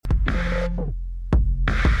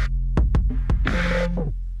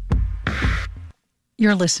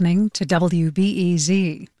You're listening to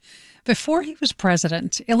WBEZ. Before he was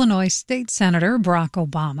president, Illinois State Senator Barack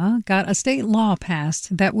Obama got a state law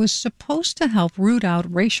passed that was supposed to help root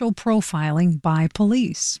out racial profiling by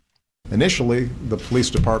police. Initially, the police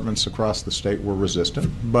departments across the state were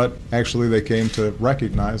resistant, but actually they came to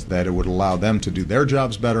recognize that it would allow them to do their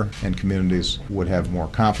jobs better and communities would have more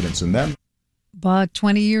confidence in them. But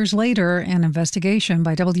 20 years later, an investigation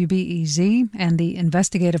by WBEZ and the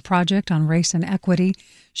Investigative Project on Race and Equity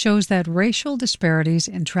shows that racial disparities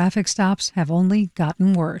in traffic stops have only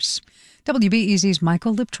gotten worse. WBEZ's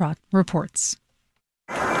Michael Liptrot reports.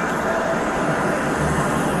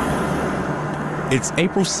 It's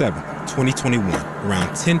April 7th, 2021,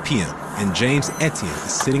 around 10 p.m., and James Etienne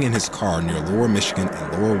is sitting in his car near Lower Michigan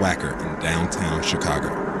and Lower Wacker in downtown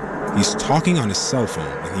Chicago. He's talking on his cell phone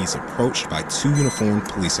when he's approached by two uniformed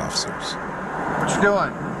police officers. What you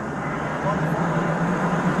doing?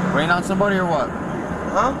 Waiting on somebody or what?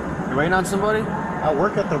 Huh? You waiting on somebody? I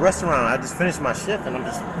work at the restaurant. I just finished my shift and I'm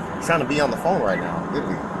just trying to be on the phone right now.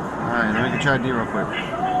 Literally. Alright, let me get your ID real quick.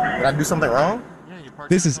 Did I do something wrong?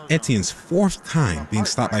 This is Etienne's fourth time being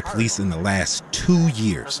stopped by police in the last 2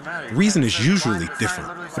 years. The reason is usually different,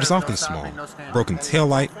 but it's often small. Broken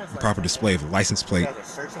taillight, improper display of a license plate.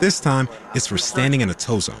 This time, it's for standing in a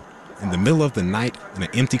tow zone, in the middle of the night in an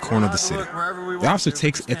empty corner of the city. The officer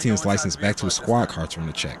takes Etienne's license back to a squad car to run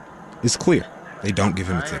a check. It's clear, they don't give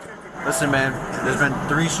him a ticket. Listen, man, there's been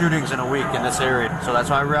 3 shootings in a week in this area, so that's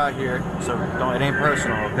why we're out here. So it ain't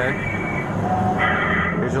personal, okay?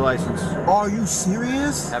 Here's your license. Are you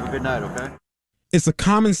serious? Have a good night, okay? It's a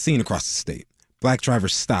common scene across the state. Black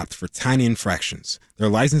drivers stopped for tiny infractions. Their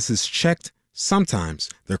licenses checked,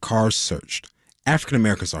 sometimes their cars searched. African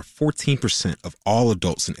Americans are 14% of all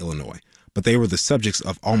adults in Illinois, but they were the subjects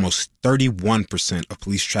of almost 31% of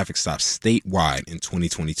police traffic stops statewide in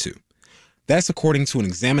 2022. That's according to an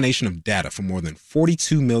examination of data for more than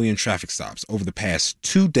 42 million traffic stops over the past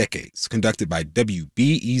 2 decades conducted by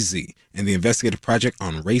WBEZ and the Investigative Project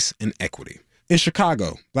on Race and Equity. In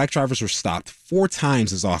Chicago, black drivers were stopped 4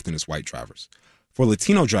 times as often as white drivers. For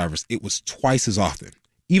Latino drivers, it was twice as often,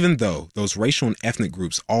 even though those racial and ethnic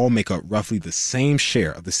groups all make up roughly the same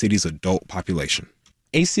share of the city's adult population.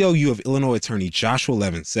 ACLU of Illinois attorney Joshua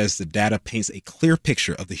Levin says the data paints a clear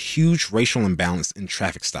picture of the huge racial imbalance in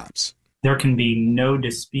traffic stops. There can be no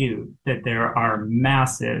dispute that there are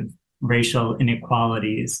massive racial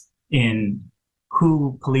inequalities in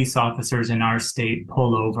who police officers in our state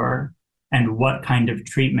pull over and what kind of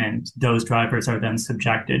treatment those drivers are then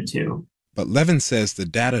subjected to. But Levin says the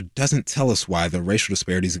data doesn't tell us why the racial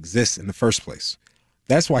disparities exist in the first place.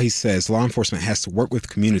 That's why he says law enforcement has to work with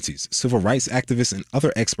communities, civil rights activists, and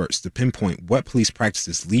other experts to pinpoint what police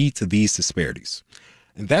practices lead to these disparities.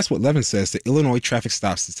 And that's what Levin says the Illinois Traffic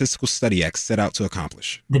Stop Statistical Study Act set out to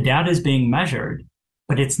accomplish. The data is being measured,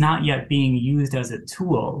 but it's not yet being used as a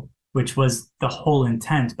tool, which was the whole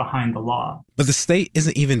intent behind the law. But the state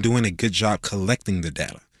isn't even doing a good job collecting the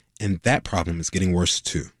data, and that problem is getting worse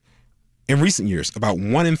too. In recent years, about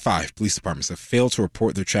 1 in 5 police departments have failed to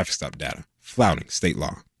report their traffic stop data, flouting state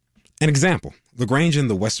law. An example, LaGrange in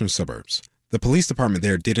the western suburbs. The police department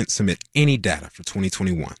there didn't submit any data for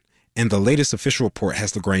 2021. And the latest official report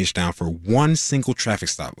has LaGrange down for 1 single traffic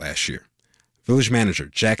stop last year. Village manager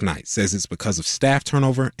Jack Knight says it's because of staff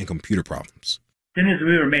turnover and computer problems. As soon as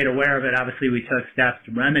we were made aware of it, obviously we took steps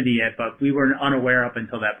to remedy it, but we were unaware up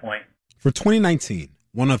until that point. For 2019,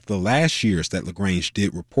 one of the last years that LaGrange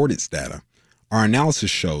did report its data, our analysis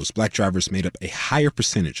shows black drivers made up a higher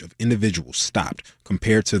percentage of individuals stopped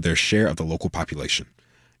compared to their share of the local population.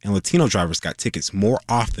 And Latino drivers got tickets more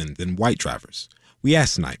often than white drivers. We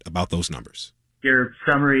asked Knight about those numbers. Your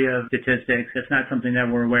summary of statistics, it's not something that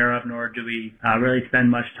we're aware of, nor do we really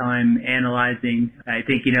spend much time analyzing. I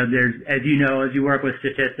think, there's, as you work with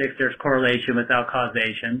statistics, there's correlation without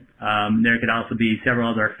causation. There could also be several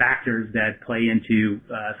other factors that play into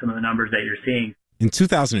some of the numbers that you're seeing. In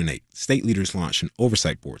 2008, state leaders launched an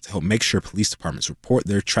oversight board to help make sure police departments report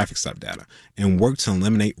their traffic stop data and work to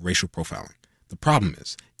eliminate racial profiling. The problem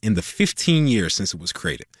is, in the 15 years since it was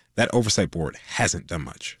created, that oversight board hasn't done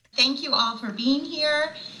much. Thank you all for being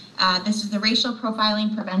here. This is the Racial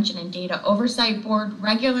Profiling Prevention and Data Oversight Board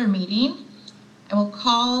regular meeting. I will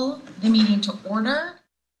call the meeting to order.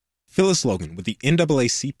 Phyllis Logan with the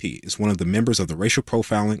NAACP is one of the members of the Racial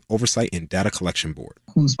Profiling, Oversight, and Data Collection Board.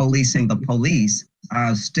 Who's policing the police?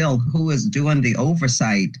 Still, who is doing the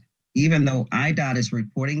oversight? Even though IDOT is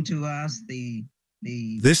reporting to us,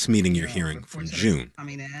 This meeting you're hearing from June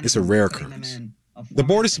is a rare occurrence. The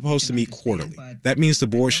board is supposed to meet quarterly. That means the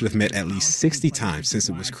board should have met at least 60 times since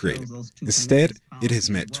it was created. Instead, it has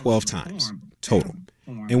met 12 times total.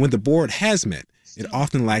 And when the board has met, it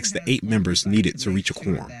often lacks the 8 members needed to reach a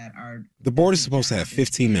quorum. The board is supposed to have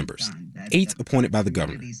 15 members, 8 appointed by the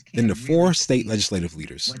governor, then the 4 state legislative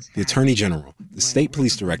leaders, the attorney general, the state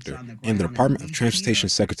police director, and the Department of Transportation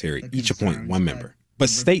secretary each appoint 1 member. But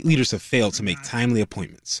state leaders have failed to make timely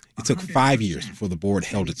appointments. It took 5 years before the board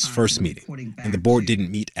held its first meeting, and the board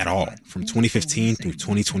didn't meet at all from 2015 through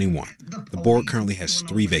 2021. The board currently has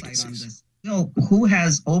 3 vacancies. So who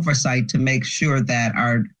has oversight to make sure that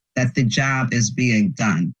the job is being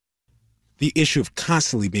done? The issue of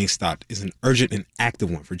constantly being stopped is an urgent and active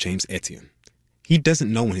one for James Etienne. He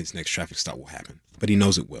doesn't know when his next traffic stop will happen, but he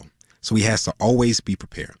knows it will. So he has to always be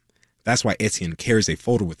prepared. That's why Etienne carries a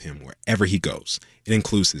folder with him wherever he goes. It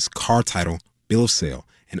includes his car title, bill of sale,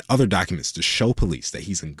 and other documents to show police that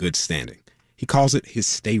he's in good standing. He calls it his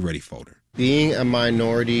Stay Ready folder. Being a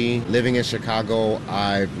minority, living in Chicago,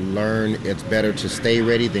 I've learned it's better to stay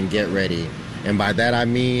ready than get ready. And by that I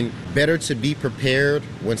mean better to be prepared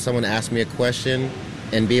when someone asks me a question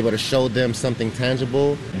and be able to show them something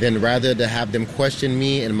tangible than rather to have them question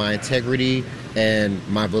me and my integrity and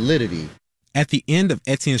my validity. At the end of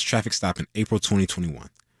Etienne's traffic stop in April 2021,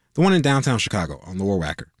 the one in downtown Chicago on Lower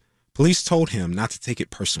Wacker, police told him not to take it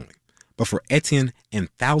personally. But for Etienne and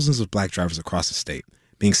thousands of black drivers across the state,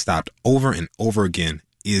 being stopped over and over again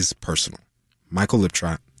is personal. Michael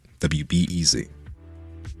Liptrot, WBEZ.